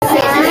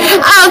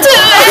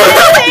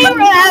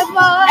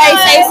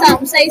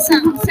Say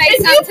something. Say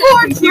If something. you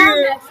born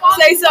here,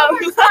 say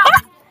something.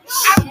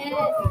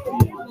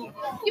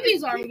 Give me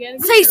his arm again.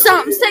 Say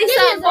something. Say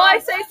something. Boy,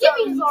 say Give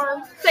me something. his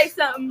arm. Say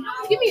something.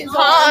 Give me his arm.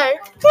 Hi.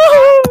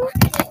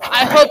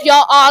 I hope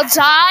y'all all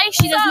die.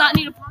 She does not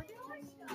need a